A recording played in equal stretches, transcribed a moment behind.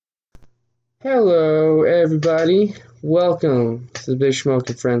Hello, everybody. Welcome to the Big Smoke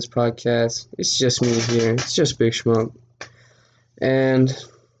and Friends podcast. It's just me here. It's just Big Smoke. And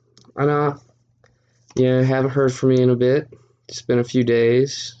I know, haven't heard from me in a bit. It's been a few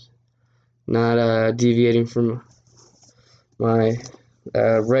days. Not deviating from my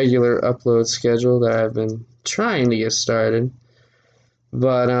regular upload schedule that I've been trying to get started.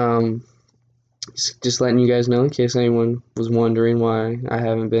 But just letting you guys know in case anyone was wondering why I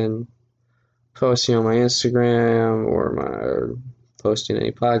haven't been posting on my Instagram or posting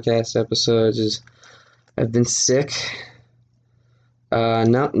any podcast episodes is I've been sick.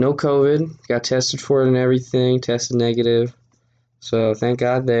 No COVID. Got tested for it and everything. Tested negative. So thank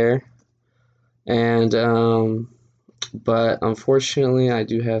God there. And but unfortunately, I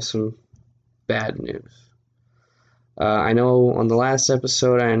do have some bad news. I know on the last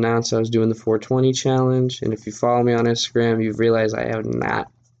episode I announced I was doing the 420 challenge, and if you follow me on Instagram, you've realized I have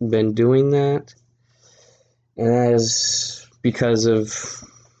not been doing that. And that is because of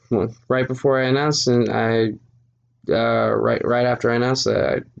right before I announced it, right after I announced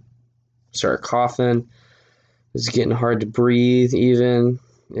that, I started coughing. It was getting hard to breathe. Even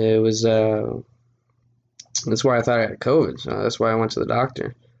it was that's why I thought I had COVID. So that's why I went to the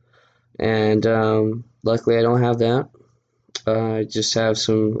doctor. And luckily, I don't have that. I just have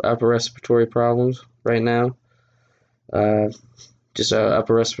some upper respiratory problems right now. Just an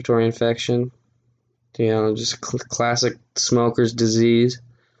upper respiratory infection. Just classic smoker's disease.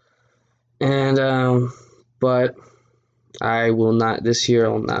 And but this year I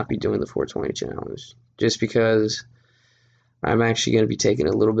will not be doing the 420 challenge just because I'm actually going to be taking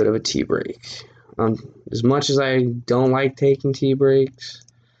a little bit of a tea break. As much as I don't like taking tea breaks,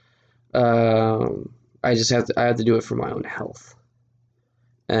 I have to do it for my own health.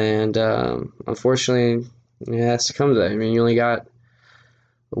 And unfortunately, it has to come to that. I mean, you only got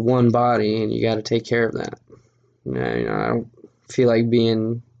one body, and you got to take care of that. I don't feel like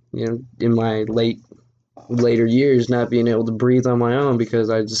being, in my later years, not being able to breathe on my own because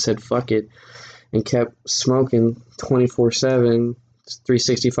I just said fuck it and kept smoking 24/7,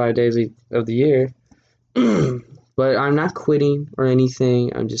 365 days of the year. But I'm not quitting or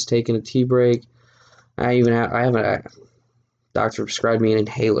anything. I'm just taking a tea break. I have a doctor prescribed me an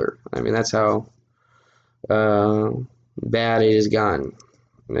inhaler. I mean, that's how bad it has gotten.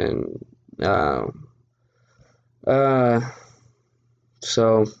 And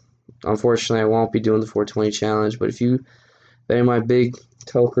so unfortunately I won't be doing the 420 challenge, but if any of my big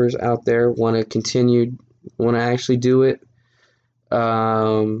tokers out there want to actually do it,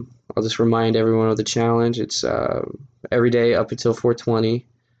 I'll just remind everyone of the challenge. It's every day up until 420,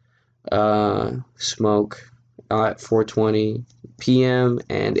 smoke at 4:20 p.m.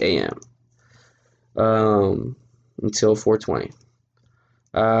 and a.m. Until 4:20.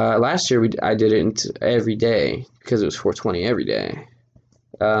 Last year I did it every day because it was 4:20 every day.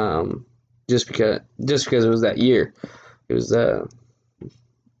 Just because it was that year. It was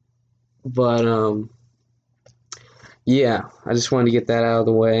but yeah, I just wanted to get that out of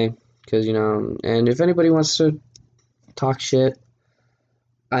the way because and if anybody wants to talk shit,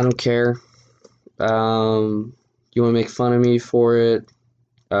 I don't care. You want to make fun of me for it?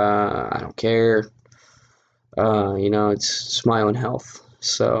 I don't care. It's my own health.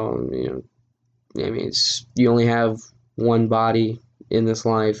 So, I mean, you only have one body in this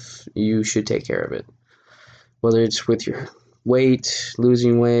life. You should take care of it. Whether it's with your weight,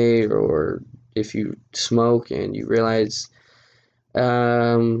 losing weight, or if you smoke and you realize,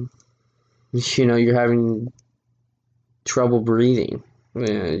 you're having trouble breathing,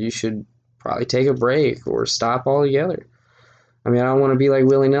 you should probably take a break or stop altogether. I mean, I don't want to be like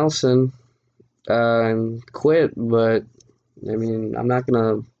Willie Nelson and quit, but I mean, I'm not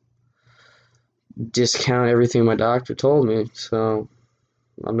gonna discount everything my doctor told me, so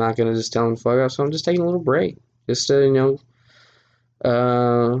I'm not gonna just tell him fuck off. So I'm just taking a little break, just to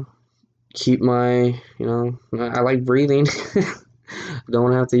keep my I like breathing.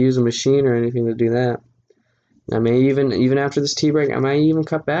 Don't have to use a machine or anything to do that. I may even after this tea break, I might even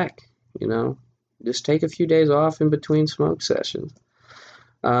cut back. Just take a few days off in between smoke sessions.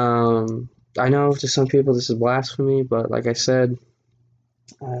 I know to some people this is blasphemy, but like I said,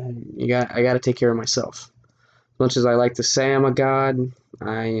 I got to take care of myself. As much as I like to say I'm a god,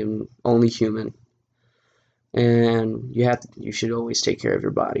 I am only human, and you should always take care of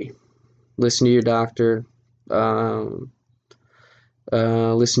your body. Listen to your doctor. Listen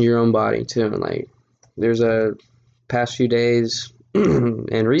to your own body too. And like, there's a past few days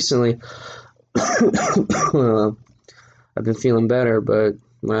and recently, I've been feeling better, but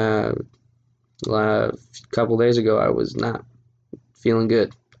a couple days ago I was not feeling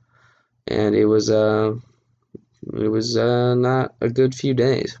good. and it was not a good few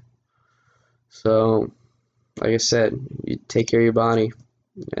days. So, like I said, you take care of your body,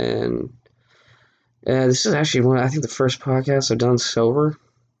 and this is actually I think the first podcast I've done sober.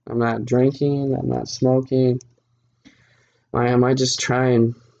 I'm not drinking. I'm not smoking. I might just try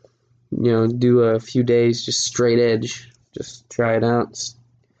and do a few days just straight edge, just try it out.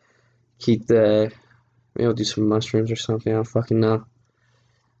 Keep maybe I'll do some mushrooms or something. I don't fucking know.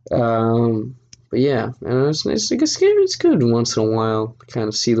 But yeah, and it's good once in a while to kind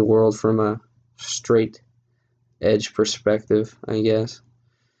of see the world from a straight edge perspective, I guess.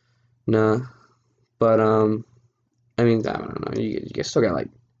 Nah, but I mean, I don't know. You still got like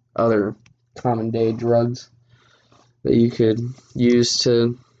other common day drugs that you could use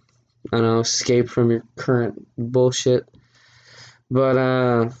to, I don't know, escape from your current bullshit. But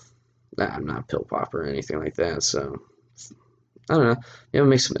I'm not a pill popper or anything like that, so I don't know. Maybe I'll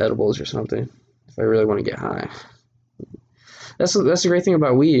make some edibles or something if I really want to get high. That's the great thing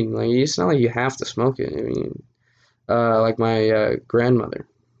about weed. Like, it's not like you have to smoke it. I mean, like my grandmother,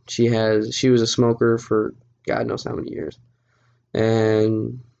 she was a smoker for God knows how many years,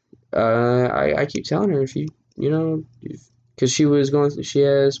 and I keep telling her because she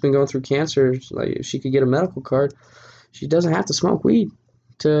has been going through cancer. Like, if she could get a medical card, she doesn't have to smoke weed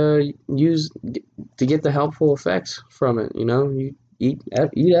to get the helpful effects from it. You eat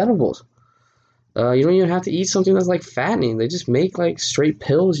edibles. You don't even have to eat something that's like fattening. They just make like straight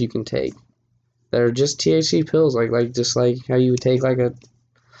pills you can take that are just THC pills, just like how you would take like a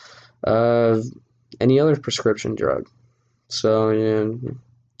any other prescription drug. So yeah,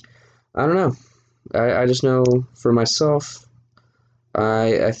 I don't know. I just know for myself,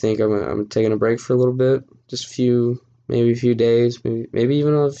 I think I'm taking a break for a little bit, just maybe a few days, maybe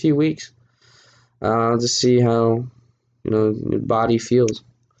even a few weeks. Just see how your body feels,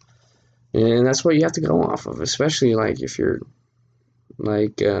 and that's what you have to go off of, especially like if you're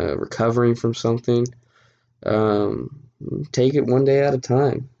like recovering from something. Take it one day at a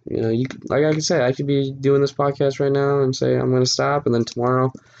time. You like I could say, I could be doing this podcast right now and say I'm going to stop, and then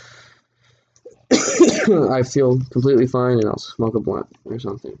tomorrow I feel completely fine and I'll smoke a blunt or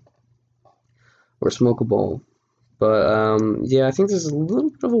something, or smoke a bowl. But yeah, I think this is a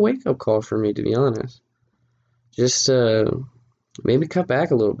little bit of a wake up call for me, to be honest. Just maybe cut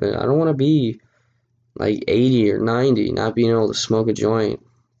back a little bit. I don't want to be like 80 or 90, not being able to smoke a joint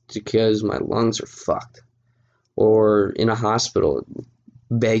because my lungs are fucked, or in a hospital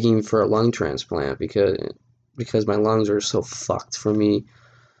begging for a lung transplant because my lungs are so fucked from me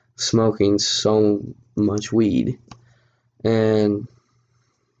smoking so much weed. And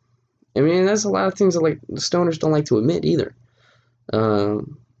I mean, that's a lot of things that like the stoners don't like to admit either.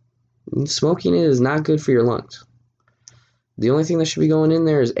 Um, Smoking is not good for your lungs. The only thing that should be going in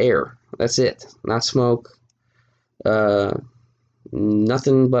there is air. That's it. Not smoke.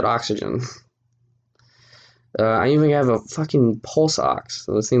 Nothing but oxygen. I even have a fucking pulse ox.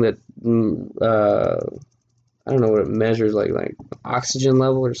 So this thing that I don't know what it measures, like oxygen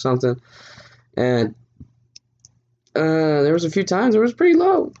level or something. And there was a few times it was pretty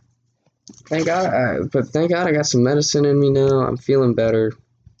low. Thank God, but thank God I got some medicine in me now. I'm feeling better,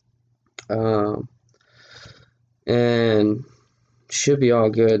 and should be all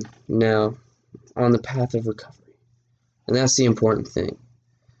good now, on the path of recovery, and that's the important thing.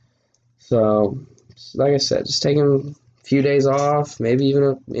 So, like I said, just taking a few days off, maybe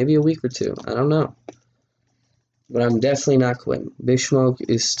even maybe a week or two. I don't know, but I'm definitely not quitting. Big Smoke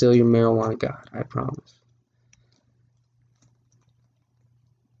is still your marijuana god. I promise.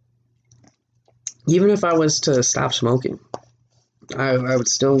 Even if I was to stop smoking, I would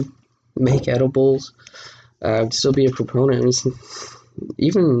still make edibles. I would still be a proponent.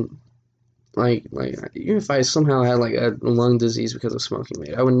 Even even if I somehow had like a lung disease because of smoking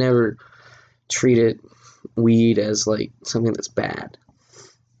weed, I would never treat weed as like something that's bad.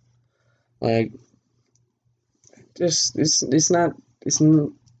 Like, it's not.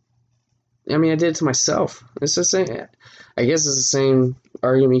 I mean, I did it to myself. It's the same. I guess it's the same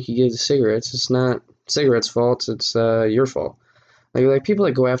argument you could give to cigarettes. It's not cigarettes' fault. It's your fault. Like people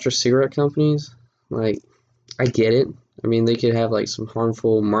that go after cigarette companies. Like, I get it. I mean, they could have like some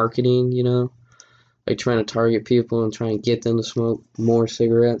harmful marketing, like trying to target people and trying to get them to smoke more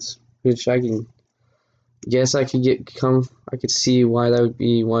cigarettes. Which I can guess I could see why that would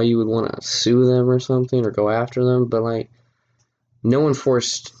be, why you would want to sue them or something or go after them. But like, no one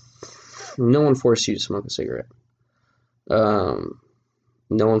forced you to smoke a cigarette. No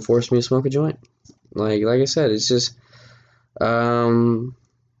one forced me to smoke a joint. Like I said, it's just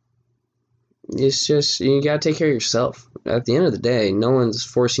it's just, you gotta take care of yourself. At the end of the day, no one's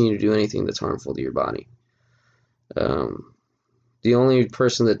forcing you to do anything that's harmful to your body. The only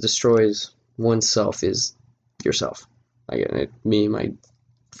person that destroys oneself is yourself. Me, my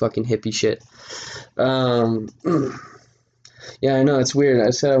fucking hippie shit. Yeah, I know, it's weird.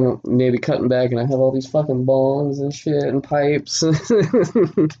 I said I'm maybe cutting back, and I have all these fucking bongs and shit and pipes. The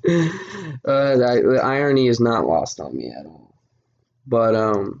irony is not lost on me at all. But,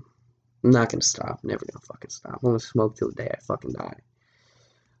 I'm not gonna stop. I'm never gonna fucking stop. I'm gonna smoke till the day I fucking die.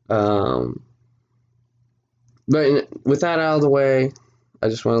 But with that out of the way, I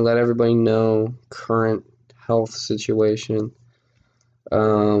just want to let everybody know current health situation.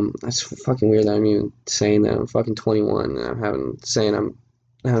 It's fucking weird that I'm even saying that. I'm fucking 21 and I'm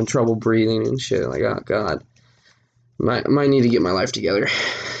having trouble breathing and shit. Like, oh god, might need to get my life together.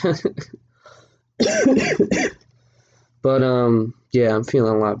 But yeah, I'm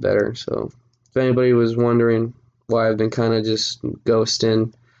feeling a lot better. So if anybody was wondering why I've been kind of just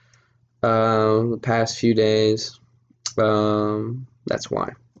ghosting the past few days, that's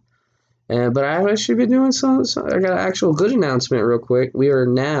why. But I've actually been doing some. I got an actual good announcement real quick. We are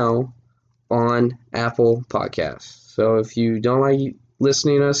now on Apple Podcasts. So if you don't like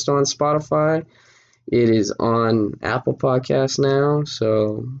listening to us on Spotify, it is on Apple Podcasts now.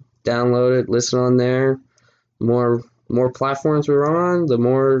 So download it, listen on there. The more platforms we're on, the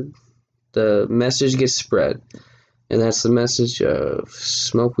more the message gets spread. And that's the message of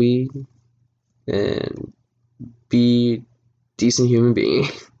smoke weed and be a decent human being.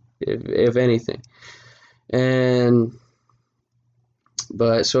 If anything.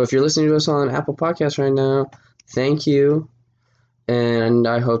 But so if you're listening to us on Apple Podcasts right now, thank you, and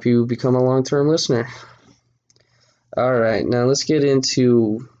I hope you become a long-term listener. All right, now let's get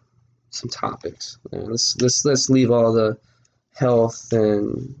into some topics. Let's leave all the health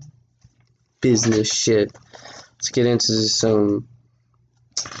and business shit. Let's get into some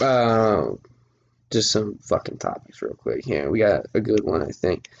just some fucking topics real quick here. We got a good one, I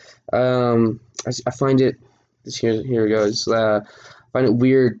think. I find it, here it goes. I find it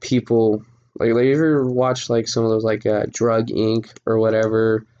weird people, like you ever watch like some of those like Drug Inc. or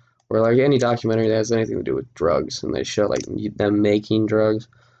whatever, or like any documentary that has anything to do with drugs, and they show like them making drugs.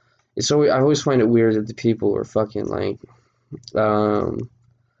 So I always find it weird that the people are fucking like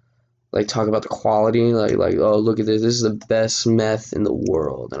talk about the quality, like oh look at this is the best meth in the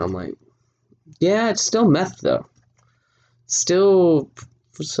world, and I'm like, yeah, it's still meth, though. Still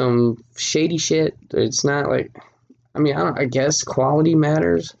some shady shit. It's not like, I mean, I guess quality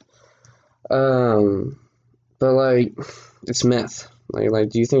matters. But, like, it's meth. Like,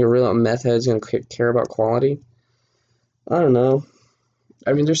 do you think a real meth head's gonna care about quality? I don't know.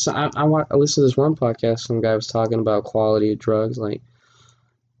 I mean, I listened to this one podcast, some guy was talking about quality of drugs, like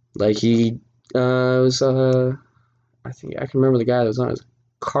he, was, I think, I can remember the guy that was on it.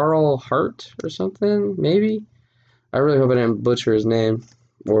 Carl Hart or something, maybe? I really hope I didn't butcher his name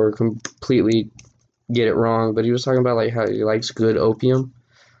or completely get it wrong, but he was talking about like how he likes good opium,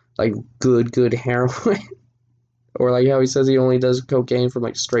 like good heroin, or like how he says he only does cocaine from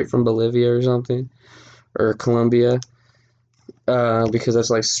like straight from Bolivia or something, or Colombia, because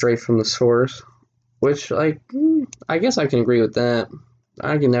that's like straight from the source, which like, I guess I can agree with that.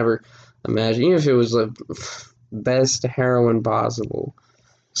 I can never imagine, even if it was the best heroin possible,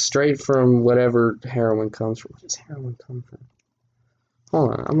 straight from whatever heroin comes from. Where does heroin come from?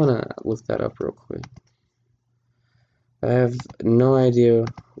 Hold on, I'm gonna look that up real quick. I have no idea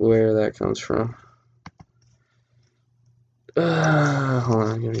where that comes from. Hold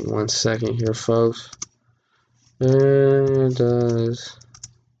on, give me 1 second here, folks. Where does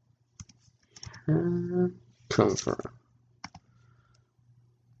heroin come from?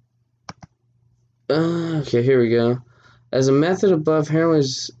 Okay, here we go. As a method above, heroin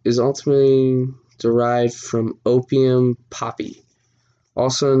is ultimately derived from opium poppy,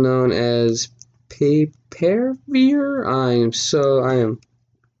 also known as papaver.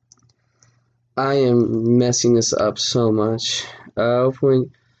 I am messing this up so much. Oh,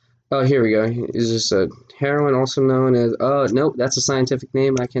 here we go. Is this a heroin, also known as? Oh, nope, that's a scientific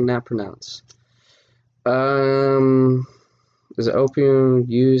name I cannot pronounce. Is opium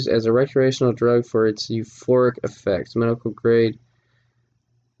used as a recreational drug for its euphoric effects? Medical grade.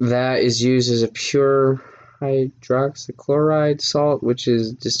 That is used as a pure hydroxychloride salt, which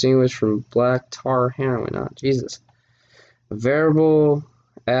is distinguished from black tar heroin. Oh, Jesus. A variable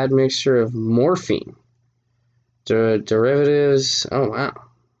admixture of morphine. Derivatives. Oh, wow.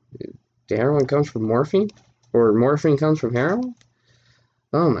 The heroin comes from morphine? Or morphine comes from heroin?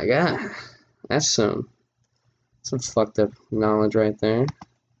 Oh, my God. That's some fucked up knowledge right there.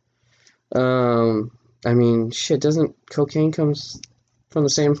 I mean, shit, doesn't cocaine comes from the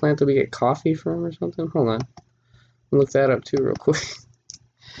same plant that we get coffee from or something? Hold on. I'll look that up too real quick.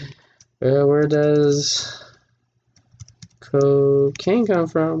 Where does cocaine come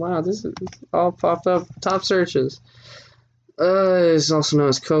from? Wow, this is all popped up. Top searches. It's also known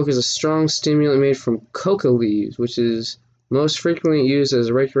as coke, is a strong stimulant made from coca leaves, which is most frequently used as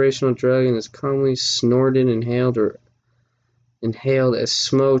a recreational drug and is commonly snorted, inhaled as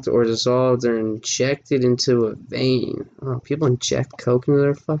smoked or dissolved or injected into a vein. Oh, people inject coke into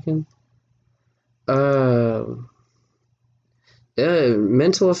their fucking. Uh,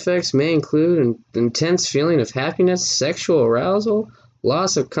 Mental effects may include an intense feeling of happiness, sexual arousal,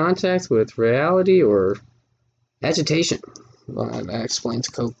 loss of contact with reality, or agitation. Well, that explains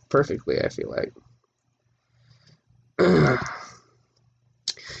coke perfectly, I feel like.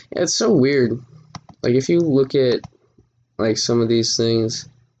 It's so weird. Like, if you look at like some of these things,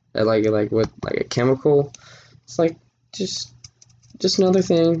 at like what like a chemical, it's like just just another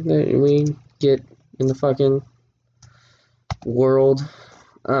thing that we get in the fucking world.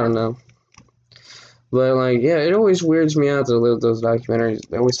 I don't know. But like, yeah, it always weirds me out that those documentaries.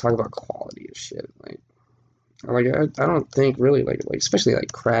 They always talk about quality of shit. I don't think really like especially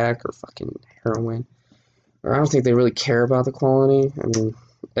like crack or fucking heroin. Or I don't think they really care about the quality. I mean,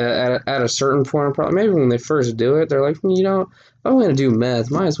 at a certain point, probably maybe when they first do it, they're like, I'm gonna do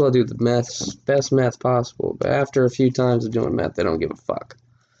meth. Might as well do the best meth possible. But after a few times of doing meth, they don't give a fuck.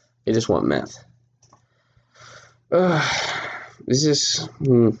 They just want meth. It's just.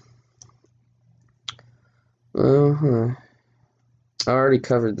 I already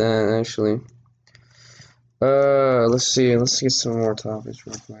covered that actually. Let's see. Let's get some more topics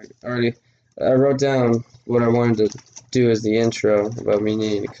real quick. I wrote down what I wanted to do as the intro about me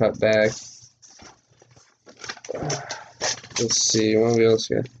needing to cut back. Let's see. What else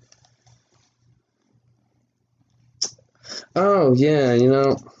here? Oh yeah,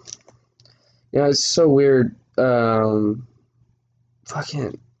 it's so weird. Fucking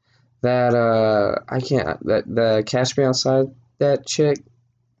that. I can't. That the Catch Me Outside. That chick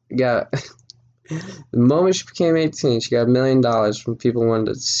got. The moment she became 18, she got $1 million from people wanting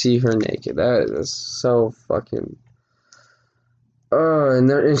to see her naked. That is so fucking. Oh,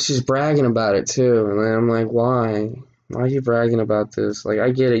 and she's bragging about it too, and I'm like, why? Why are you bragging about this? Like,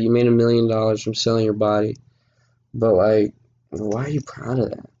 I get it, you made $1 million from selling your body, but like, why are you proud of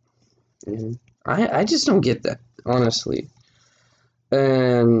that? And I just don't get that, honestly.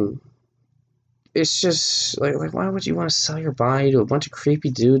 And it's just like why would you want to sell your body to a bunch of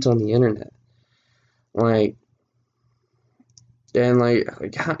creepy dudes on the internet? Like, and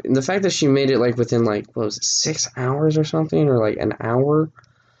the fact that she made it like within like what was it, 6 hours or something, or like an hour,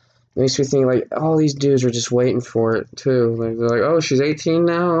 makes me think like all these dudes are just waiting for it too. Like they're like, oh, she's 18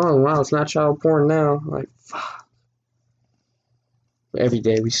 now. Oh wow, it's not child porn now. Like fuck. Every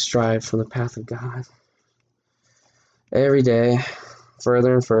day we strive from the path of God. Every day,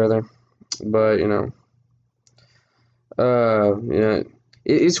 further and further. But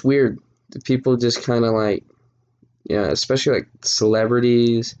it's weird. People just kind of like, especially like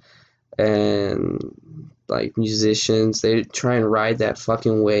celebrities and like musicians, they try and ride that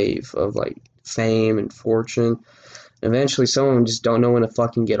fucking wave of like fame and fortune. Eventually, some of them just don't know when to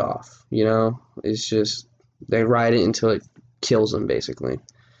fucking get off. It's just they ride it until it kills them, basically.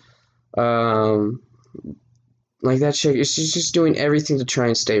 Like that chick, she's just doing everything to try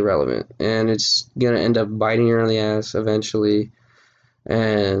and stay relevant, and it's gonna end up biting her on the ass eventually.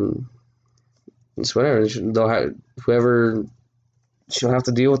 And it's whatever. They'll have whoever she'll have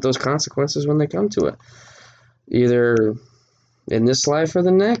to deal with those consequences when they come to it, either in this life or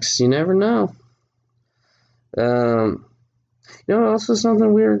the next. You never know. Also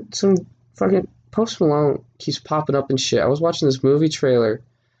something weird. Some fucking Post Malone keeps popping up and shit. I was watching this movie trailer,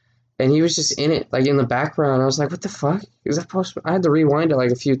 and he was just in it, like in the background. I was like, what the fuck? Is that Post? I had to rewind it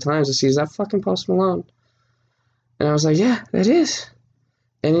like a few times to see, is that fucking Post Malone? And I was like, yeah, that is.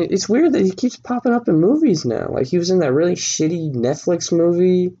 And it's weird that he keeps popping up in movies now. Like, he was in that really shitty Netflix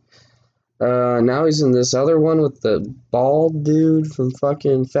movie. Now he's in this other one with the bald dude from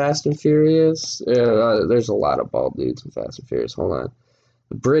fucking Fast and Furious. There's a lot of bald dudes in Fast and Furious. Hold on.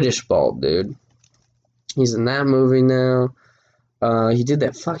 The British bald dude. He's in that movie now. He did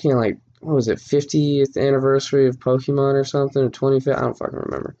that fucking, like, what was it, 50th anniversary of Pokemon or something? Or 25th? I don't fucking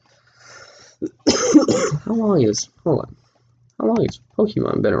remember. How long has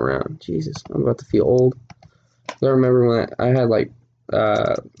Pokemon been around? Jesus, I'm about to feel old. I remember when I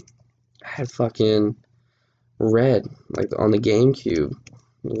had fucking Red, like on the GameCube,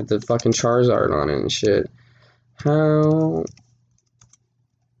 with the fucking Charizard on it and shit. How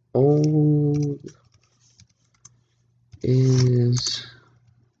old is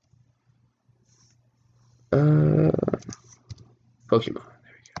Pokemon?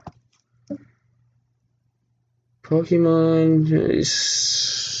 Pokemon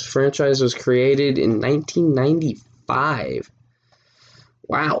franchise was created in 1995.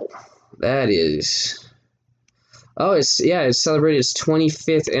 Wow, that is. Oh, it celebrated its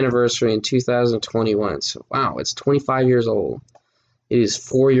 25th anniversary in 2021. So wow, it's 25 years old. It is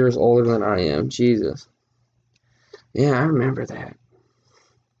 4 years older than I am. Jesus. Yeah, I remember that.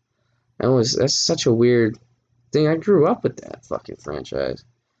 That's such a weird thing. I grew up with that fucking franchise.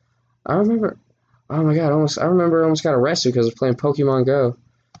 I remember. Oh my god, I remember I almost got arrested because I was playing Pokemon Go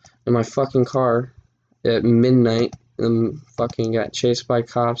in my fucking car at midnight and fucking got chased by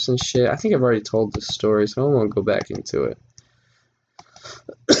cops and shit. I think I've already told this story, so I don't want to go back into it.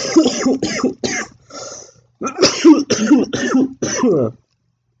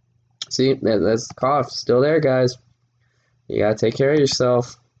 See, that's the cough. Still there, guys. You gotta take care of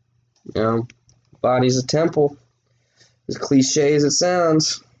yourself. You know, body's a temple. As cliche as it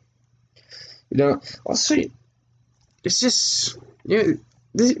sounds. You know, also, it's just, yeah,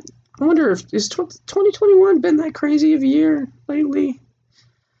 I wonder if, is 2021 been that crazy of a year lately?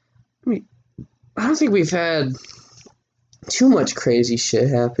 I mean, I don't think we've had too much crazy shit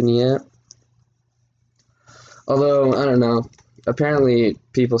happen yet. Although, I don't know. Apparently,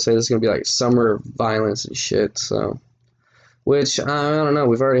 people say this is going to be like summer of violence and shit, so. Which, I don't know.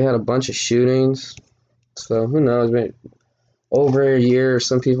 We've already had a bunch of shootings. So, who knows? Maybe over a year,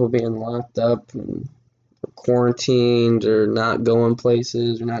 some people being locked up and quarantined or not going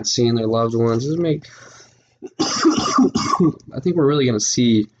places or not seeing their loved ones. I think we're really going to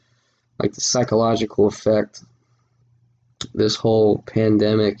see like the psychological effect this whole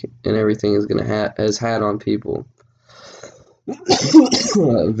pandemic and everything is going to has had on people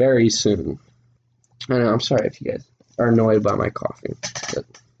very soon. I know, I'm sorry if you guys are annoyed by my coughing, but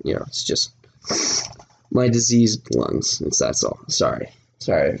you know, it's just my diseased lungs. That's all. Sorry if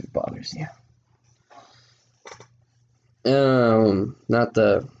it bothers you. Not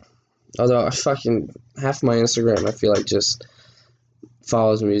the. Although fucking half my Instagram, I feel like just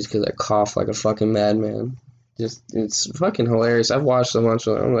follows me because I cough like a fucking madman. Just it's fucking hilarious. I've watched a bunch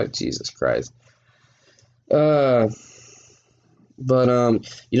of them. I'm like, Jesus Christ. But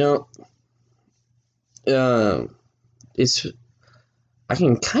you know, it's I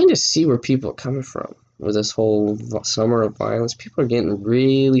can kind of see where people are coming from with this whole summer of violence. People are getting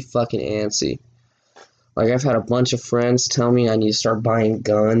really fucking antsy. Like, I've had a bunch of friends tell me I need to start buying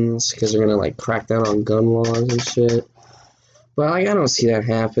guns because they're gonna like crack down on gun laws and shit. But like, I don't see that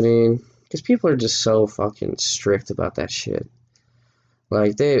happening because people are just so fucking strict about that shit.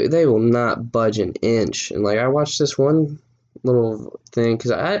 Like, they will not budge an inch. And like, I watched this one little thing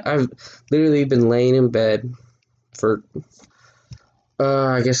because I've literally been laying in bed for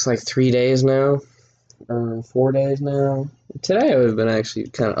I guess like 3 days now, or 4 days now. Today I would have been actually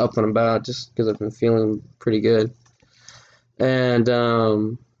kind of up and about just because I've been feeling pretty good. And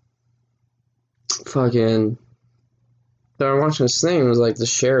fucking, so I'm watching this thing. It was like the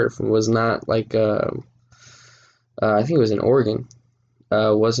sheriff was not like I think it was in Oregon.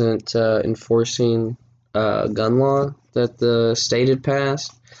 Wasn't enforcing gun law that the state had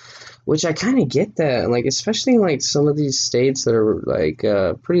passed. Which I kind of get that, like, especially in, like, some of these states that are, like,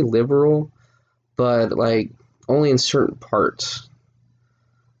 pretty liberal, but, like, only in certain parts.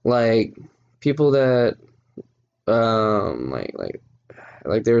 Like, people that,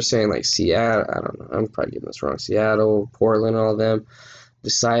 like they were saying, like, Seattle, I don't know, I'm probably getting this wrong, Seattle, Portland, all of them,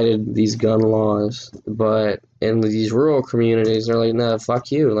 decided these gun laws, but in these rural communities, they're like, no,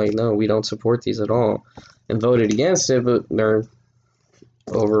 fuck you, like, no, we don't support these at all, and voted against it, but they're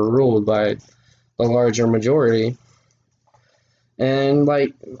overruled by the larger majority. And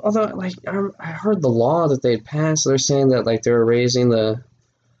like, although like I heard the law that they had passed, they're saying that like they were raising the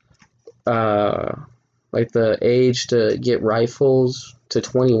like the age to get rifles to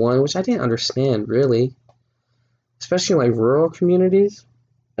 21, which I didn't understand really, especially in like rural communities.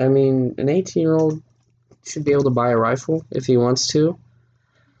 I mean, an 18-year-old should be able to buy a rifle if he wants to,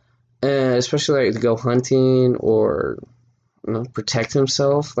 and especially like to go hunting or protect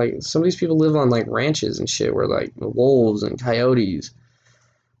himself. Like, some of these people live on like ranches and shit where like wolves and coyotes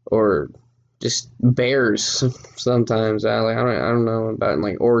or just bears sometimes. I don't know about in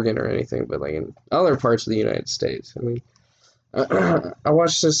like Oregon or anything, but like in other parts of the United States. I mean, I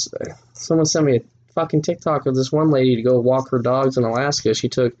watched this. Someone sent me a fucking TikTok of this one lady to go walk her dogs in Alaska. She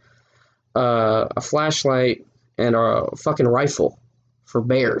took a flashlight and a fucking rifle for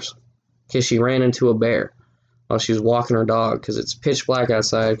bears because she ran into a bear. while she was walking her dog because it's pitch black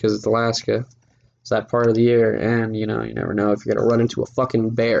outside because it's Alaska. It's that part of the year, and you never know if you're gonna run into a fucking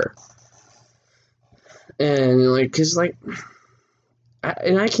bear. And like, cause like,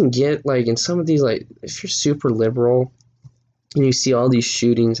 I can get like in some of these, like, if you're super liberal and you see all these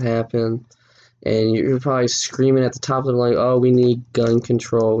shootings happen, and you're probably screaming at the top of the like, oh, we need gun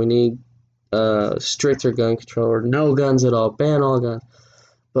control, we need stricter gun control, or no guns at all, ban all guns.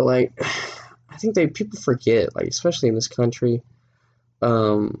 But like, I think people forget, like, especially in this country,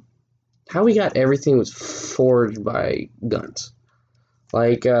 how we got everything was forged by guns.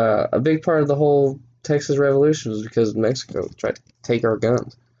 Like, a big part of the whole Texas Revolution was because Mexico tried to take our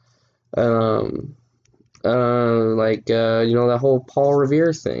guns. That whole Paul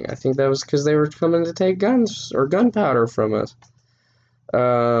Revere thing. I think that was because they were coming to take guns or gunpowder from us.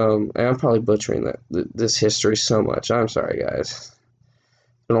 And I'm probably butchering this history so much. I'm sorry, guys.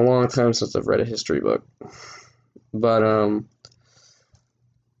 It's been a long time since I've read a history book. But,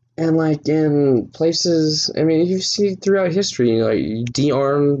 and like in places, I mean, you see throughout history, like, you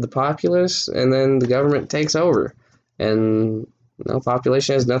de-arm the populace and then the government takes over. And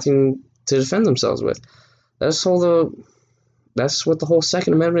population has nothing to defend themselves with. That's what the whole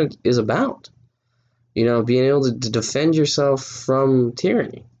Second Amendment is about. Being able to defend yourself from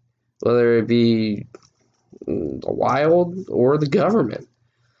tyranny, whether it be the wild or the government.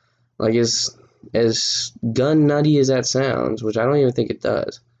 Like, as gun nutty as that sounds, which I don't even think it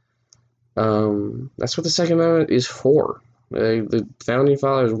does, that's what the Second Amendment is for. The Founding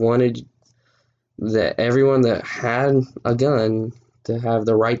Fathers wanted that everyone that had a gun to have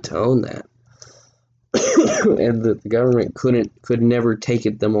the right to own that. And the government could never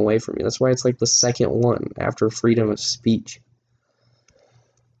take them away from you. That's why it's like the second one after freedom of speech.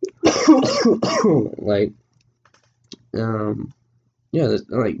 Like,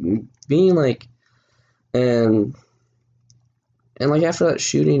 like being like, and like after that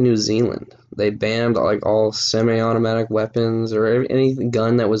shooting in New Zealand, they banned like all semi-automatic weapons or any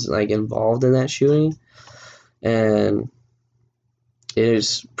gun that was like involved in that shooting, and it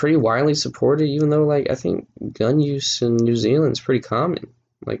is pretty widely supported, even though, like, I think gun use in New Zealand is pretty common,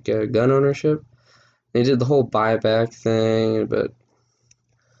 like gun ownership. They did the whole buyback thing,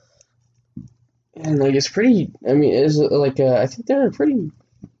 and like it's pretty. I mean, it's like I think they're pretty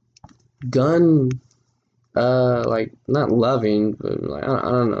gun, like, not loving, but like, I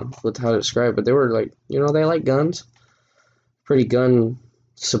don't know how to describe it, but they were like, they like guns, pretty gun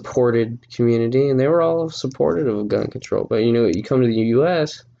supported community, and they were all supportive of gun control. But you come to the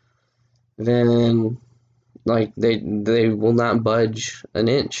U.S., then like they will not budge an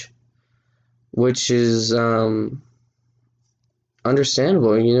inch, which is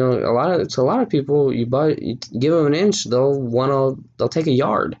understandable. A lot of people, you give them an inch, they'll take a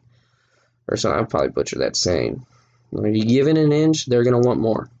yard or something. I'll probably butcher that saying. When you give it an inch, they're gonna want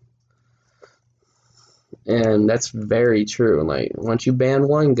more. And that's very true. And like, once you ban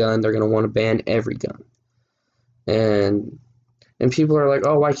one gun, they're gonna want to ban every gun. And people are like,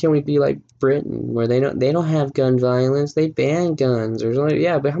 oh, why can't we be like Britain, where they don't have gun violence, they ban guns or something?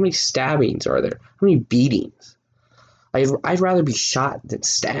 Yeah, but how many stabbings are there? How many beatings? I'd rather be shot than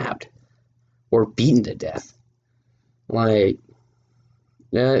stabbed or beaten to death. Like,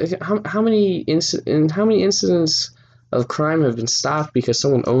 how many incidents of crime have been stopped because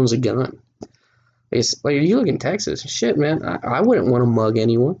someone owns a gun? It's like, you look in Texas, shit, man, I wouldn't want to mug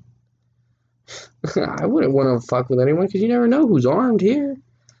anyone. I wouldn't want to fuck with anyone because you never know who's armed here.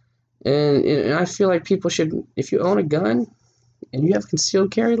 And I feel like people should, if you own a gun and you have a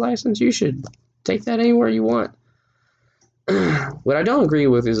concealed carry license, you should take that anywhere you want. What I don't agree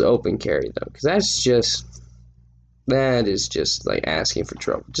with is open carry, though, because that is just like asking for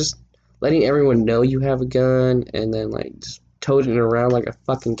trouble. Just letting everyone know you have a gun and then like just toting it around like a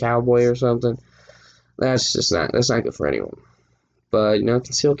fucking cowboy or something. That's not good for anyone. But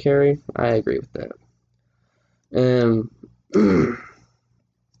concealed carry, I agree with that.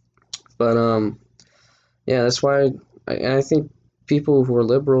 But yeah, that's why I think people who are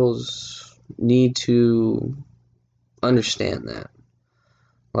liberals need to understand that.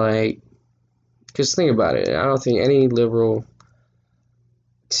 Like, because think about it, I don't think any liberal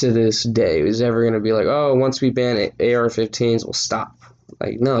to this day is ever going to be like, oh, once we ban AR-15s, we'll stop.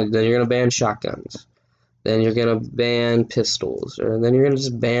 Like, no, then you're going to ban shotguns. Then you're going to ban pistols. Or then you're going to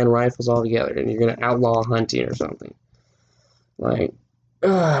just ban rifles altogether. And you're going to outlaw hunting or something. Like,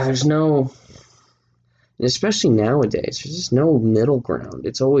 there's no... Especially nowadays, there's just no middle ground.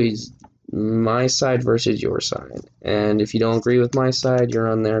 It's always my side versus your side. And if you don't agree with my side, you're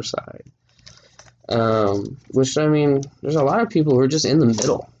on their side. Which, I mean, there's a lot of people who are just in the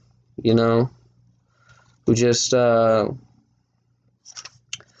middle, who just they're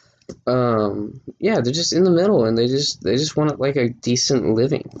just in the middle, and they just want like a decent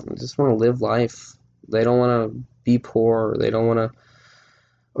living. They just want to live life. They don't want to be poor. They don't want to,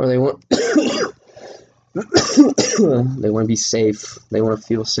 or they want they want to be safe. They want to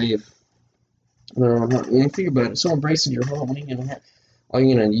feel safe. You think about it. Someone breaks into your home. What are you gonna have? Are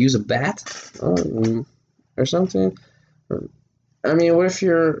you gonna use a bat, or something? Or, I mean, what if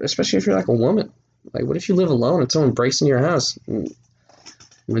especially if you're like a woman? Like, what if you live alone and someone breaks into your house?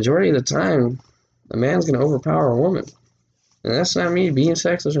 Majority of the time, a man's gonna overpower a woman, and that's not me being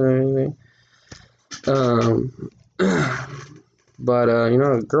sexist or anything. But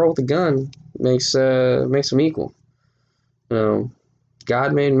a girl with a gun makes them equal.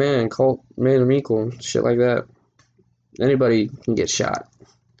 God made man, cult made them equal, shit like that. Anybody can get shot.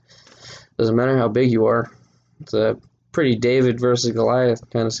 Doesn't matter how big you are. It's a pretty David versus Goliath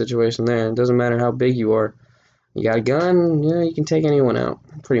kind of situation there. It doesn't matter how big you are. You got a gun, you can take anyone out,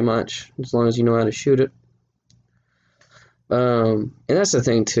 pretty much, as long as you know how to shoot it. And that's the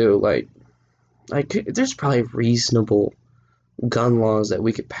thing too. Like there's probably reasonable gun laws that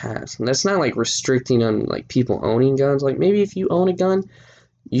we could pass, and that's not like restricting on like people owning guns. Like maybe if you own a gun,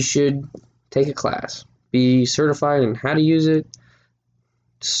 you should take a class, be certified in how to use it,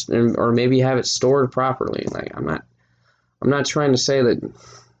 or maybe have it stored properly. Like I'm not trying to say that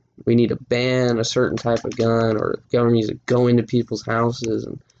we need to ban a certain type of gun, or the government needs to go into people's houses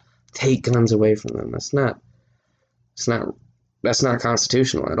and take guns away from them. That's not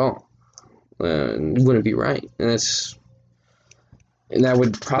constitutional at all. It wouldn't be right, and that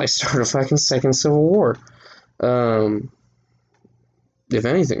would probably start a fucking second civil war. If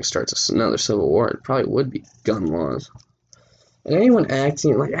anything starts another civil war, it probably would be gun laws. And anyone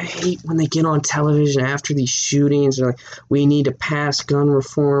acting like, I hate when they get on television after these shootings, they're like, we need to pass gun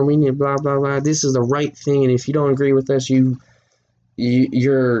reform, we need blah blah blah, this is the right thing, and if you don't agree with us, you're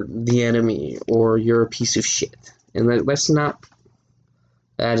the enemy, or you're a piece of shit. And that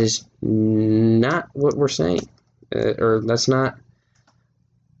is not what we're saying, or that's not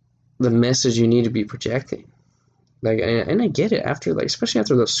the message you need to be projecting. Like, and I get it, after, like, especially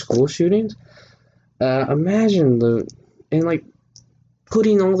after those school shootings. Imagine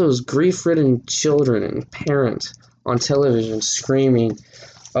putting all those grief-ridden children and parents on television screaming,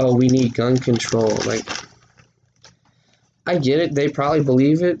 "Oh, we need gun control." Like, I get it, they probably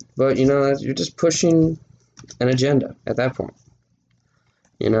believe it, but you're just pushing an agenda at that point.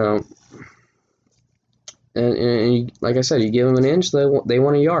 And like I said, you give them an inch, they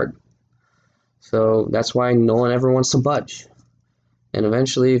want a yard. So that's why no one ever wants to budge. And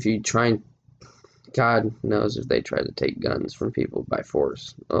eventually, if you try and, God knows if they try to take guns from people by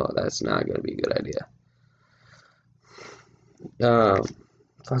force, that's not going to be a good idea.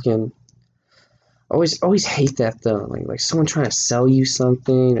 Fucking always hate that though. Like someone trying to sell you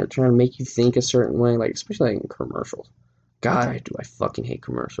something or trying to make you think a certain way. Like especially like in commercials. God, I fucking hate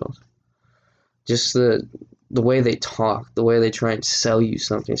commercials. Just the way they talk, the way they try and sell you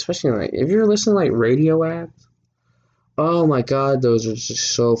something, especially like if you're listening to like radio ads. Oh my God, those are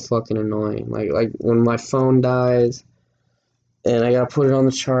just so fucking annoying. Like when my phone dies and I gotta put it on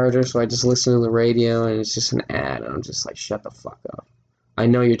the charger, so I just listen to the radio and it's just an ad, and I'm just like, shut the fuck up. I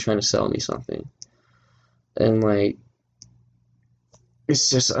know you're trying to sell me something. And like, it's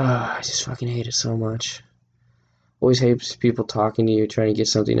just, I just fucking hate it so much. Always hate people talking to you, trying to get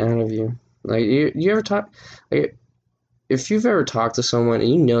something out of you. Like, you ever talk, like, if you've ever talked to someone and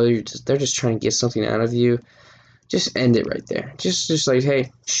you know they're just trying to get something out of you, just end it right there. Just like,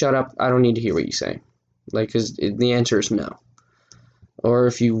 hey, shut up. I don't need to hear what you say. Like, because the answer is no. Or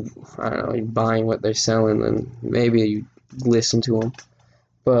if you, I don't know, you're buying what they're selling, then maybe you listen to them.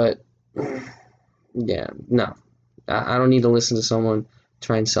 But, yeah, no. I don't need to listen to someone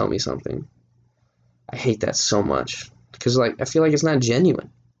try and sell me something. I hate that so much. Because, like, I feel like it's not genuine.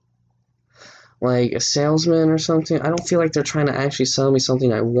 Like, a salesman or something, I don't feel like they're trying to actually sell me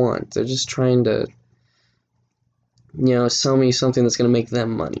something I want. They're just trying to, sell me something that's going to make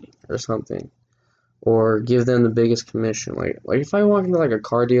them money or something. Or give them the biggest commission. Like if I walk into, like, a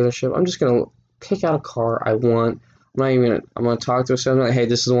car dealership, I'm just going to pick out a car I want. I'm going to talk to a salesman, like, hey,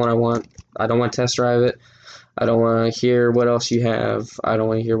 this is the one I want. I don't want to test drive it. I don't want to hear what else you have. I don't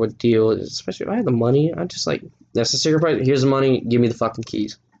want to hear what deal it is. Especially if I have the money, I'm just like, that's the sticker price. Here's the money. Give me the fucking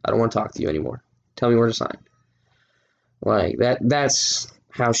keys. I don't want to talk to you anymore. Tell me where to sign. Like, that's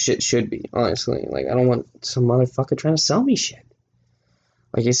how shit should be, honestly. Like, I don't want some motherfucker trying to sell me shit.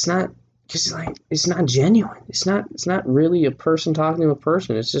 Like, it's not, because, like, it's not genuine. It's not really a person talking to a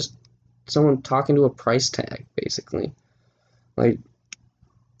person. It's just someone talking to a price tag, basically. Like,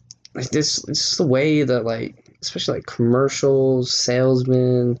 like this, it's the way that like, especially like commercials,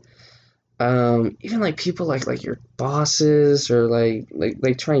 salesmen, even like people like your bosses or like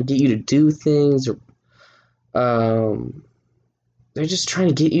try and get you to do things or um they're just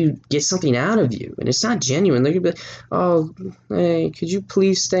trying to get something out of you, and it's not genuine. They could be like, "Oh, hey, could you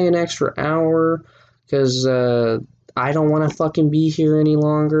please stay an extra hour? Because I don't want to fucking be here any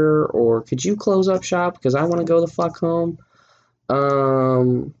longer." Or could you close up shop because I want to go the fuck home?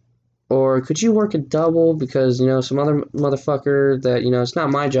 Um, or could you work a double because some other motherfucker that it's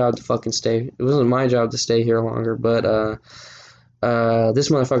not my job to fucking stay. It wasn't my job to stay here longer, but this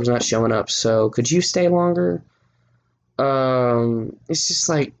motherfucker's not showing up. So could you stay longer? It's just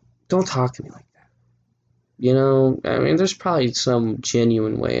like, don't talk to me like that. I mean, there's probably some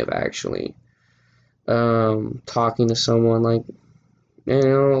genuine way of actually, talking to someone like,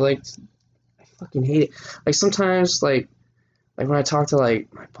 like, I fucking hate it. Like, sometimes, like when I talk to,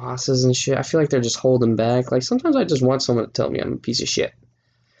 like, my bosses and shit, I feel like they're just holding back. Like, sometimes I just want someone to tell me I'm a piece of shit.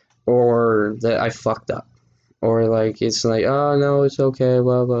 Or that I fucked up. Or, like, it's like, oh, no, it's okay,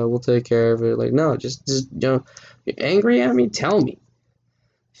 blah, blah, we'll take care of it. Like, no, just you're angry at me, tell me.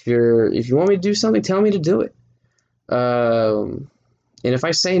 If you want me to do something, tell me to do it. And if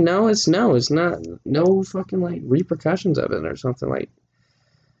I say no, it's no. It's not no fucking like repercussions of it or something like.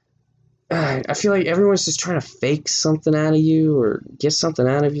 I feel like everyone's just trying to fake something out of you or get something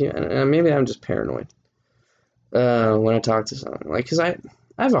out of you, and maybe I'm just paranoid. When I talk to someone, like, cause I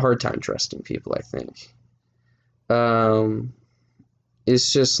have a hard time trusting people. I think.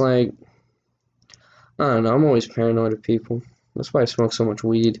 It's just like I don't know. I'm always paranoid of people. That's why I smoke so much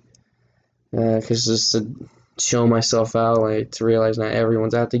weed. Cause just to show myself out, like to realize not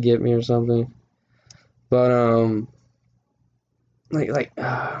everyone's out to get me or something. But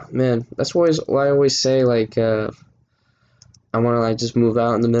man, that's why I always say like I want to like just move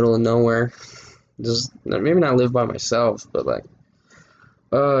out in the middle of nowhere, just maybe not live by myself, but like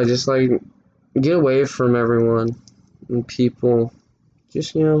just like get away from everyone and people.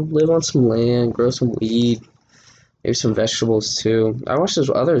 Just live on some land, grow some weed, maybe some vegetables too. I watched this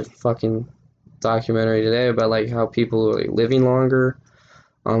other fucking documentary today about like how people are like living longer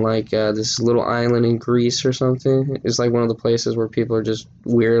on like this little island in Greece or something. It's like one of the places where people are just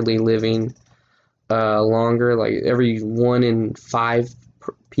weirdly living longer. Like every 1 in 5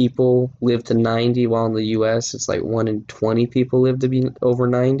 people live to 90, while in the U.S. it's like 1 in 20 people live to be over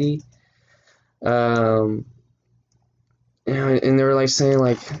 90. Um, and they were like saying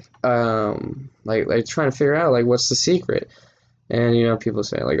like trying to figure out like what's the secret. And people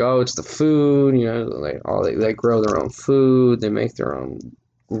say like, oh, it's the food. Like they grow their own food. They make their own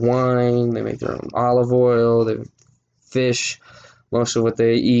wine. They make their own olive oil. They fish. Most of what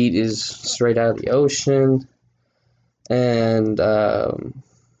they eat is straight out of the ocean. And they're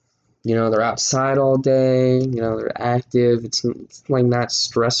outside all day. They're active. It's like not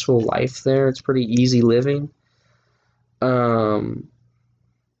stressful life there. It's pretty easy living. And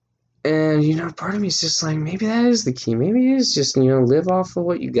part of me is just like, maybe that is the key. Maybe it is just, live off of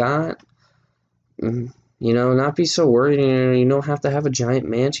what you got. Not be so worried. You don't have to have a giant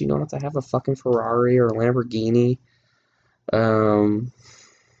mansion. You don't have to have a fucking Ferrari or a Lamborghini.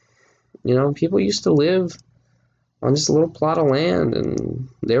 People used to live on just a little plot of land and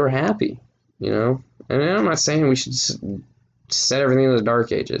they were happy, And I'm not saying we should set everything in the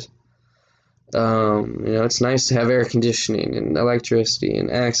dark ages. It's nice to have air conditioning and electricity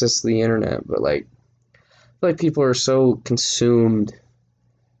and access to the internet, but like, I feel like people are so consumed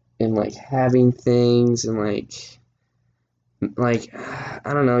in like having things and like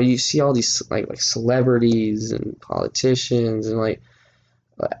I don't know. You see all these like celebrities and politicians and like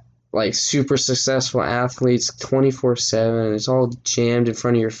super successful athletes 24/7. It's all jammed in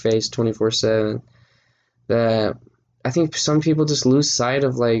front of your face 24/7. That I think some people just lose sight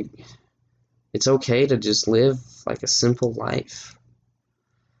of like. It's okay to just live like a simple life.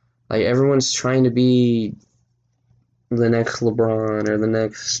 Like everyone's trying to be the next LeBron or the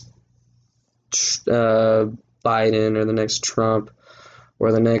next Biden or the next Trump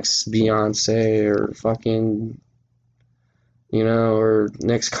or the next Beyonce or fucking or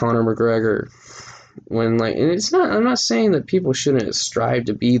next Conor McGregor. When and it's not. I'm not saying that people shouldn't strive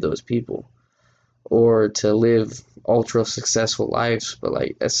to be those people or to live ultra successful lives, but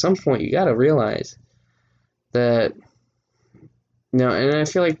like at some point you gotta realize that and I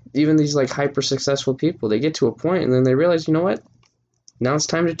feel like even these like hyper successful people, they get to a point and then they realize, you know what, now it's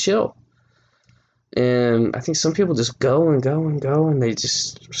time to chill. And I think some people just go and go and go and they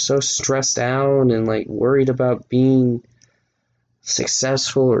just are so stressed out and like worried about being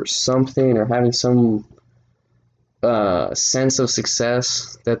successful or something or having some sense of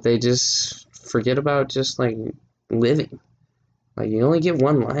success that they just forget about just like living. Like you only get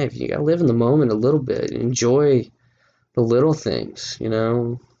one life. You gotta live in the moment a little bit. Enjoy the little things, you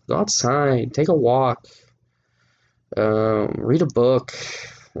know. Go outside, take a walk, read a book,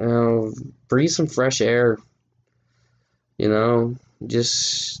 you know, breathe some fresh air, you know.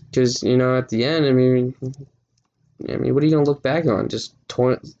 Just because, you know, at the end, I mean, what are you gonna look back on? Just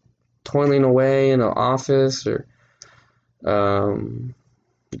toiling away in an office, or um,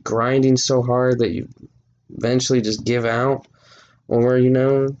 grinding so hard that you eventually just give out, or if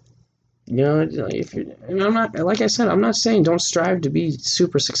you're, and I'm not, like I said, I'm not saying don't strive to be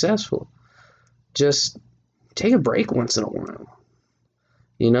super successful. Just take a break once in a while,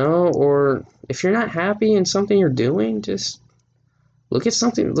 you know, or if you're not happy in something you're doing, just look for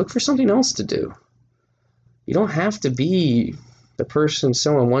something else to do. You don't have to be the person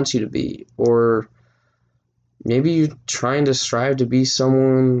someone wants you to be, or maybe you're trying to strive to be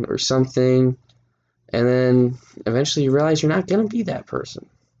someone or something, and then eventually you realize you're not going to be that person.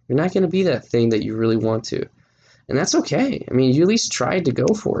 You're not going to be that thing that you really want to. And that's okay. I mean, you at least tried to go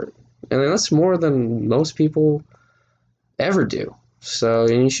for it. And that's more than most people ever do. So,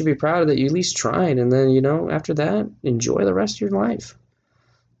 and you should be proud of that you at least tried. And then, you know, after that, enjoy the rest of your life.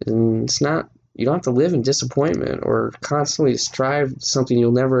 And it's not, you don't have to live in disappointment or constantly strive something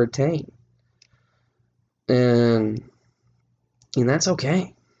you'll never attain. And that's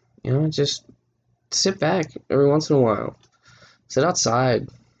okay. You know, just sit back every once in a while. Sit outside,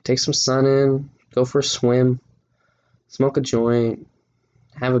 take some sun in, go for a swim, smoke a joint,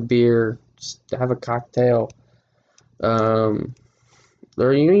 have a beer, just have a cocktail. Or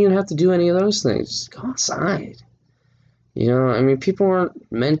you don't even have to do any of those things. Just go outside. You know, I mean, people aren't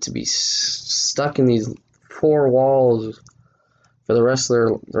meant to be stuck in these four walls for the rest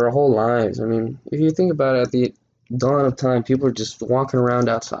of their whole lives. I mean, if you think about it, at the dawn of time, people are just walking around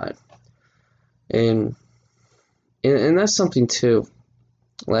outside. And that's something too.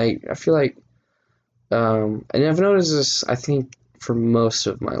 Like, I feel like, and I've noticed this, I think, for most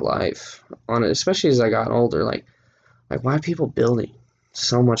of my life, on it, especially as I got older, like why are people building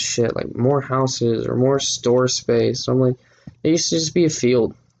so much shit, like more houses or more store space? I'm like, it used to just be a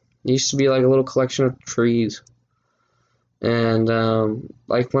field. It used to be like a little collection of trees. And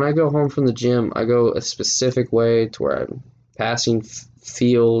like when I go home from the gym, I go a specific way to where I'm passing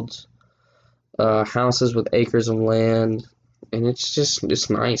fields, houses with acres of land, and it's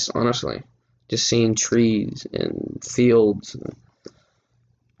nice, honestly. Just seeing trees and fields and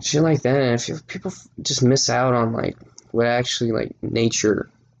shit like that. And I feel people just miss out on like what actually like nature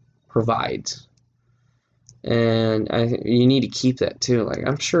provides. And you need to keep that too. Like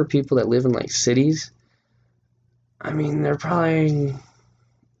I'm sure people that live in like cities, I mean, they probably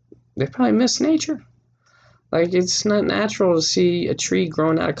miss nature. Like it's not natural to see a tree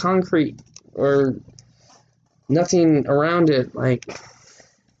growing out of concrete or nothing around it. Like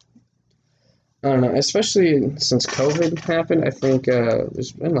I don't know, especially since COVID happened, I think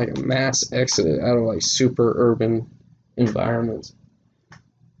there's been like a mass exodus out of like super urban environments.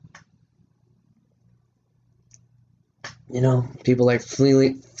 You know, people like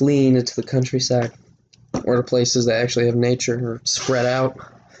fleeing into the countryside or to places that actually have nature or spread out.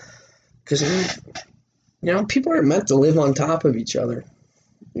 Because, you know, people aren't meant to live on top of each other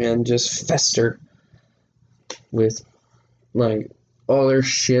and just fester with like all their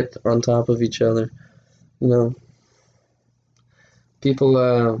shit on top of each other. You know, people,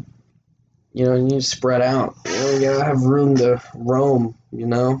 you know, you need to spread out. You know, you gotta have room to roam, you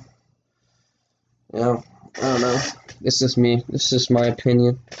know? You know, I don't know. This is me. This is my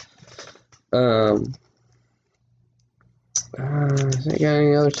opinion. You got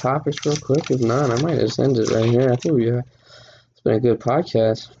any other topics real quick? If not, I might just end it right here. I think it's been a good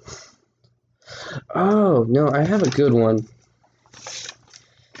podcast. Oh, no, I have a good one.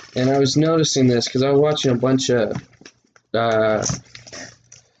 And I was noticing this because I was watching a bunch of like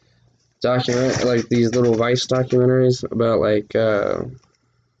these little Vice documentaries about like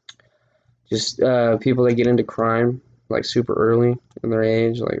just people that get into crime like super early in their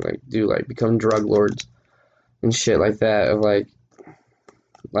age, like become drug lords and shit like that, of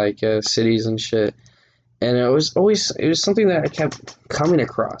like cities and shit. And it was something that I kept coming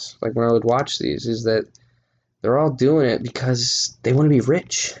across, like when I would watch these, is that they're all doing it because they want to be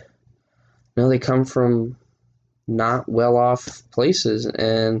rich. You know, they come from not well off places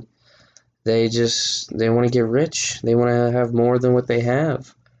and they want to get rich. They want to have more than what they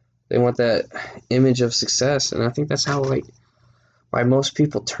have. They want that image of success, and I think that's how why most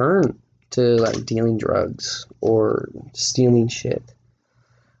people turn to like dealing drugs or stealing shit.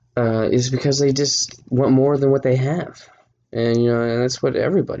 is because they just want more than what they have. And, and that's what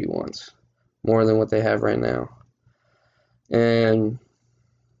everybody wants, more than what they have right now. And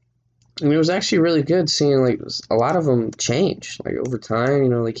it was actually really good seeing, like, a lot of them change, like, over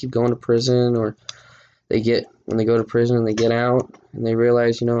time. They keep going to prison, or when they go to prison and they get out and they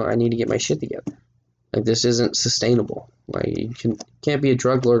realize, I need to get my shit together. Like, this isn't sustainable. Like, you can't be a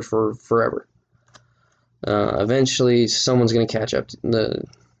drug lord for forever. Eventually, someone's going to catch up. The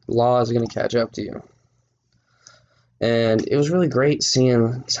law is going to catch up to you. And it was really great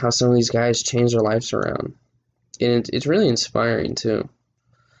seeing how some of these guys change their lives around. And it's really inspiring, too.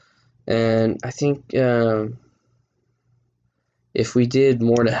 And I think if we did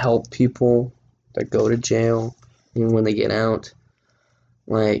more to help people that go to jail and when they get out,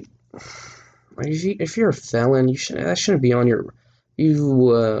 like if you're a felon, that shouldn't be on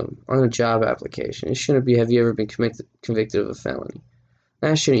on a job application. It shouldn't be, have you ever been convicted of a felony?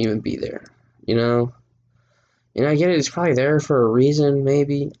 That shouldn't even be there. I get it. It's probably there for a reason.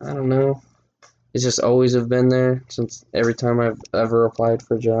 Maybe, I don't know. It's just always have been there since every time I've ever applied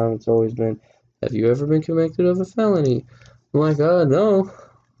for a job. It's always been, have you ever been convicted of a felony? I'm like, no.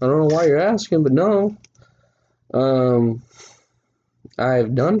 I don't know why you're asking, but no.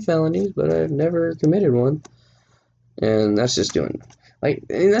 I've done felonies, but I've never committed one. And that's just and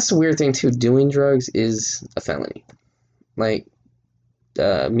that's the weird thing too. Doing drugs is a felony. Like,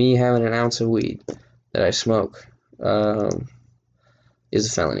 me having an ounce of weed that I smoke, is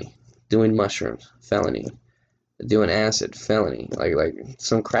a felony. Doing mushrooms, felony. Doing acid, felony. Like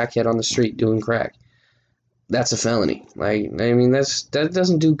some crackhead on the street doing crack, that's a felony. Like, I mean, that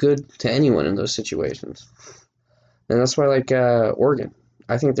doesn't do good to anyone in those situations. And that's why, like, Oregon,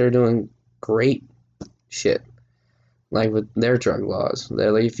 I think they're doing great shit, like, with their drug laws.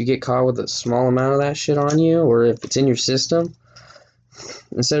 They're like, if you get caught with a small amount of that shit on you, or if it's in your system,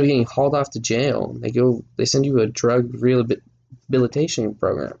 instead of getting hauled off to jail, they send you a drug rehabilitation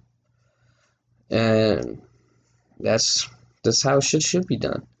program. And that's how shit should be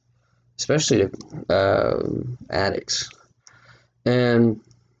done, especially to addicts. And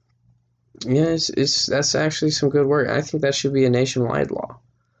yeah, that's actually some good work. I think that should be a nationwide law.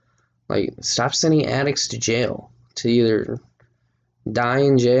 Like, stop sending addicts to jail to either die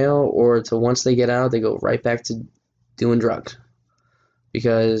in jail, or to, once they get out, they go right back to doing drugs.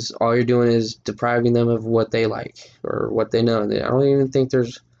 Because all you're doing is depriving them of what they like or what they know. I don't even think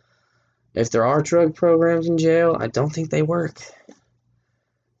if there are drug programs in jail, I don't think they work.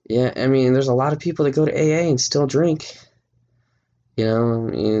 Yeah, I mean, there's a lot of people that go to AA and still drink. I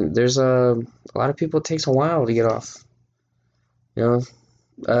mean, there's a lot of people, it takes a while to get off. I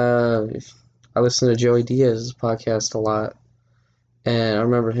listen to Joey Diaz's podcast a lot, and I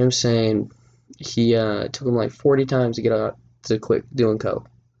remember him saying he took him like 40 times to get out to quit doing coke.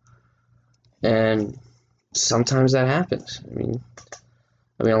 And sometimes that happens. I mean,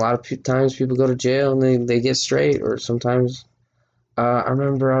 a lot of times people go to jail and they get straight, or sometimes. I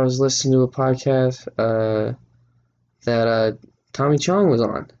remember I was listening to a podcast that Tommy Chong was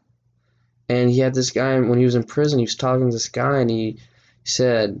on, and he had this guy when he was in prison. He was talking to this guy, and he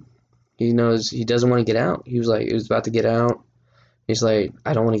said he knows he doesn't want to get out. He was about to get out. He's like,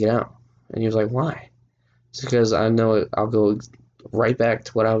 I don't want to get out, and he was like, why? It's because I know I'll go right back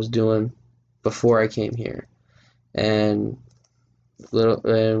to what I was doing before I came here. And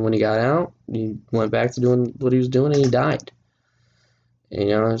when he got out, he went back to doing what he was doing, and he died.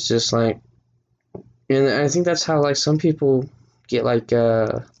 It's just like, and I think that's how, like, some people get, like,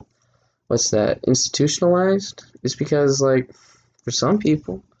 institutionalized. It's because, like, for some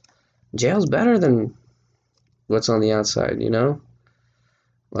people, jail's better than what's on the outside,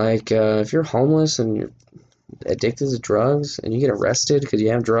 Like, if you're homeless and you're addicted to drugs and you get arrested because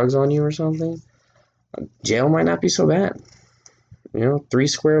you have drugs on you or something, jail might not be so bad. 3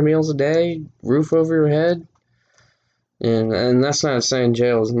 square meals a day, roof over your head. And that's not saying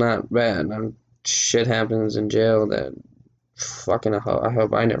jail is not bad. Shit happens in jail that fucking I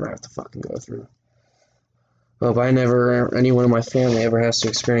hope I never have to fucking go through. I hope anyone in my family ever has to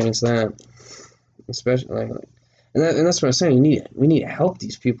experience that. Especially, and that's what I'm saying. We need to help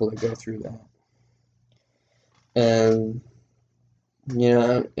these people that go through that. And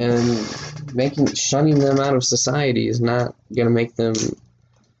and shunning them out of society is not gonna make them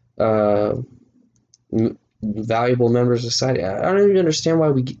valuable members of society. I don't even understand why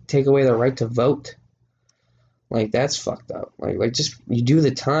we take away their right to vote. Like, that's fucked up. Like just, you do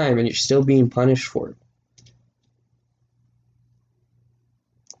the time and you're still being punished for it.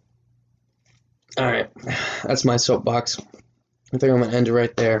 Alright, that's my soapbox. I think I'm going to end it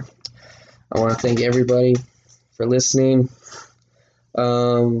right there. I want to thank everybody for listening.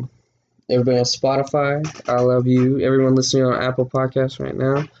 Everybody on Spotify, I love you. Everyone listening on Apple Podcasts right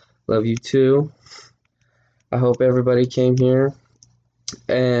now, love you too. I hope everybody came here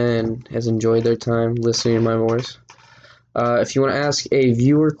and has enjoyed their time listening to my voice. If you want to ask a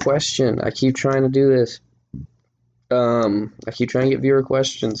viewer question, I keep trying to do this. I keep trying to get viewer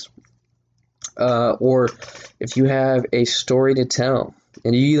questions. Or if you have a story to tell,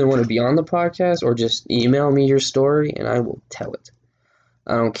 and you either want to be on the podcast or just email me your story and I will tell it.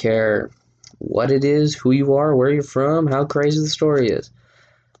 I don't care what it is, who you are, where you're from, how crazy the story is.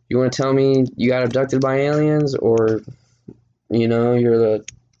 You want to tell me you got abducted by aliens, or you're the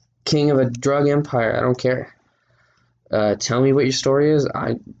king of a drug empire. I don't care. Tell me what your story is.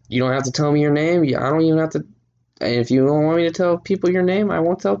 You don't have to tell me your name. I don't even have to. And if you don't want me to tell people your name, I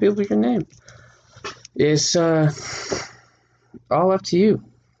won't tell people your name. It's all up to you.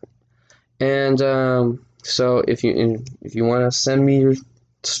 And so if you want to send me your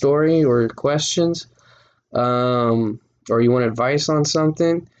story or questions, or you want advice on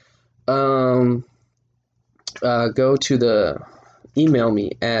something, go to the email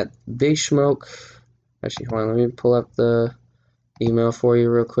me at Big Smoke. Actually, hold on, let me pull up the email for you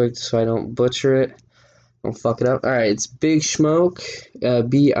real quick so I don't butcher it. Don't fuck it up. All right, it's Big Smoke,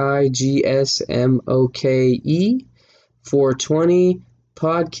 BIGSMOKE 420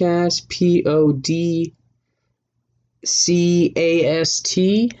 podcast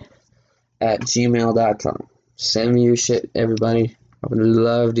PODCAST @gmail.com. Send me your shit, everybody. I would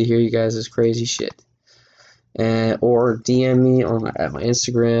love to hear you guys' crazy shit. Or DM me at my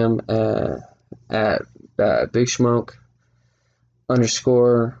Instagram at Big Smoke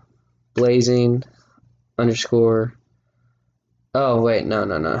 _ blazing _ oh wait,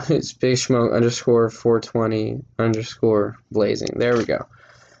 no, it's Big Smoke _ 420 _ blazing. There we go.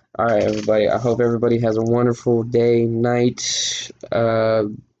 All right, everybody. I hope everybody has a wonderful day, night,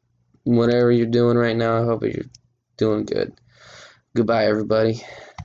 whatever you're doing right now. I hope you're doing good. Goodbye, everybody.